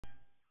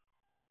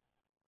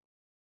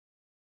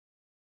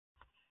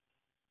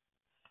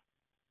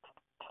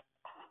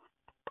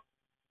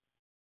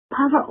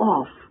Power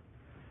off.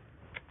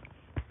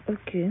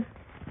 Okay,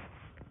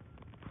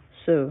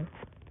 so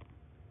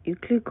you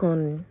click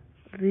on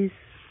this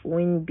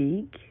win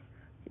big.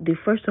 The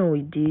first one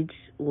we did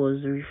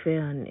was refer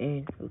and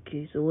earn.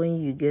 Okay, so when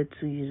you get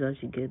 2 users,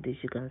 you get this,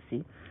 you can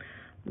see.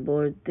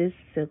 But this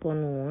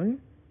second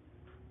one,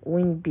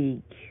 win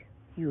big,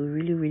 you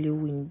really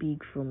win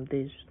big from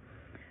this.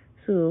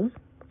 So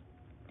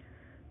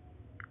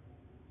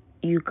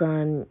you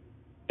can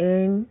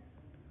earn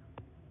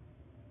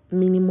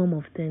minimum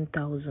of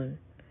 10,000.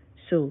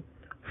 So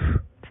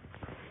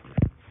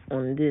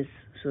on this,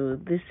 so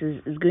this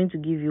is going to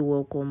give you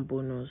welcome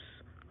bonus,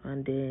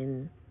 and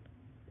then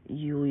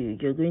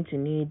you're going to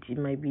need, it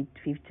might be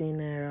 15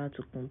 naira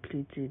to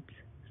complete it,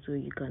 so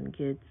you can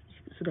get,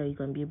 so that you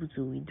can be able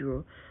to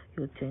withdraw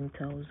your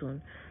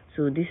 10,000.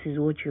 So this is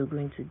what you're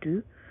going to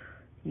do.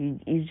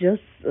 It's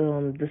just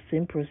the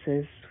same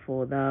process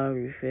for that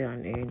refer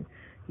and earn.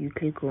 You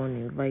click on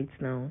invite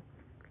now.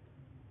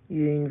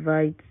 You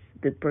invite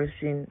the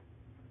person,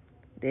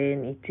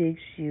 then it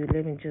takes you,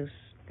 let me just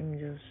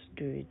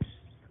do it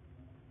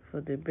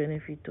for the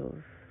benefit of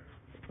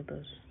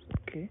others.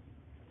 Okay,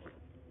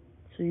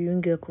 so you don't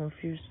get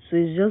confused. So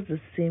it's just the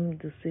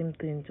same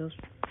thing, just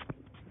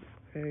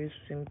very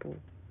simple.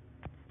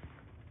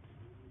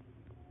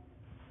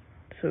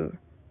 So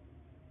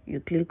you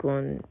click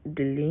on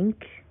the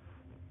link,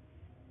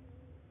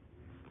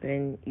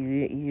 then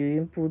you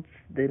input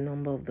the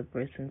number of the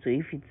person. So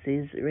if it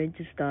says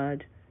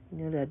registered,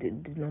 you know that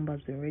the number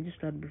has been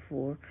registered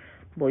before.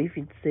 But if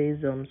it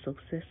says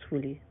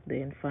successfully,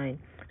 then fine.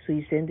 So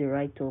you send the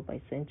write-up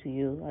I sent to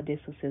you, are they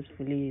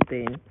successfully,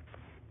 then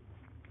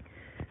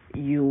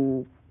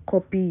you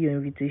copy your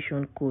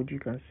invitation code. You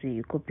can see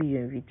you copy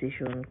your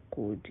invitation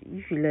code.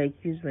 If you like,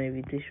 use my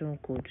invitation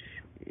code,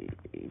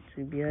 it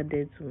will be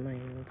added to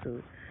mine.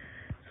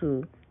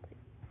 So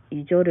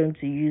you tell them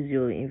to use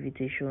your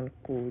invitation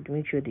code.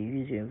 Make sure they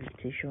use your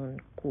invitation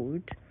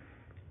code.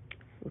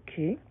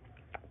 Okay,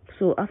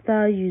 so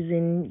after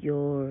using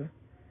your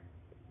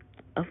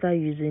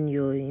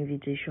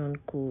invitation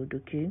code,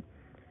 okay,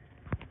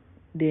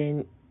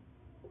 then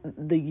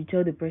you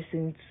tell the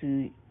person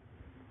to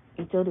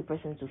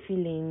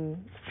fill in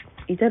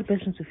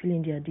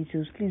their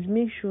details. Please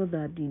make sure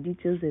that the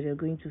details that they're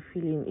going to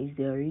fill in is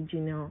the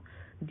original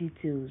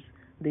details,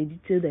 the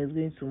detail that is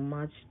going to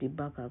match the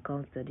bank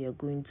account that they are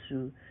going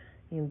to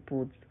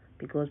input,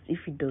 because if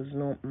it does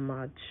not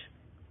match,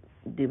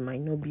 they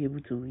might not be able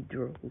to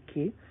withdraw.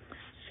 Okay,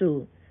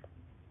 so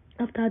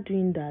after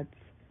doing that,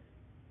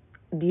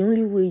 the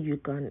only way you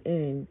can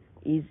earn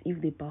is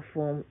if they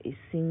perform a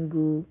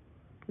single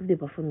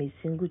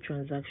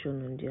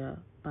transaction on their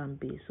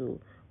Palmpay. So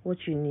what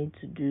you need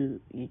to do,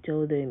 you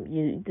tell them,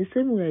 the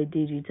same way I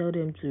did, you tell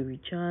them to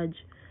recharge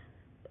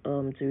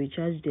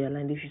their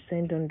line. They should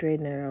send 100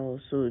 naira or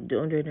so, the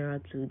 100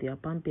 naira to their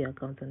Palmpay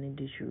account, and then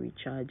they should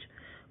recharge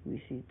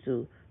with it.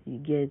 So you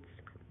get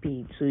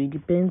paid. So it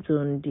depends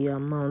on the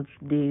amount.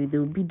 They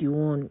will be the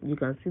one. You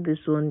can see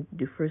this one.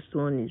 The first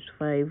one is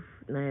 5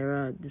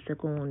 naira. The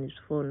second one is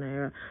 4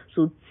 naira.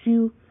 So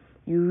till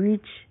you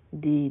reach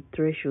the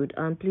threshold,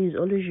 and please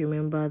always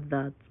remember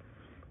that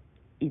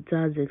it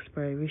has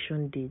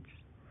expiration dates.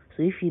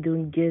 So if you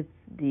don't get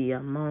the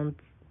amount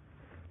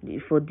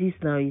for this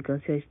now, you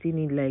can see I still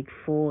need like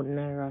 4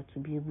 naira to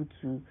be able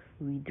to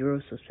withdraw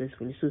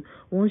successfully. So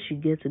once you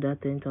get to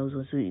that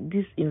 10,000, so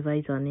this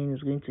invite and name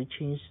is going to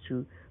change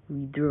to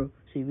withdraw,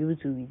 so you'll be able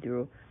to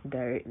withdraw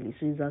directly.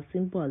 So it's as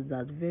simple as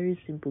that. Very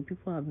simple.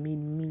 People have made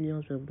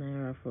millions of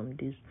naira from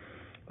this.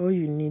 All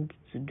you need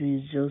to do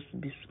is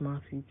just be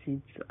smart with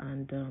it,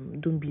 and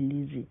don't be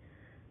lazy.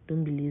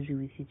 Don't be lazy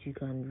with it. You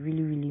can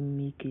really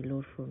make a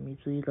lot from it.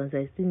 So you can say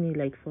I still need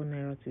like 4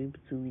 naira to be able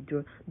to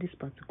withdraw this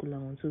particular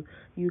one. So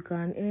you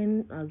can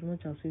earn as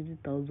much as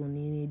 50,000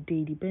 in a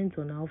day. Depends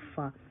on how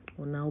far,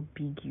 on how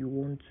big you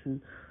want to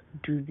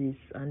do this.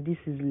 And this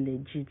is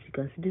legit. You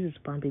can see this is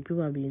Palmpay.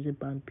 People have been using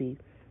Palmpay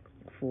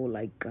for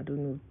like, I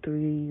don't know,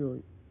 3 or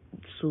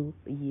so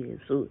years.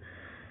 So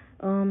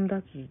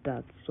that is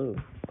that. So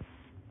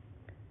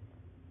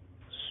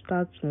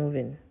start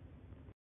moving.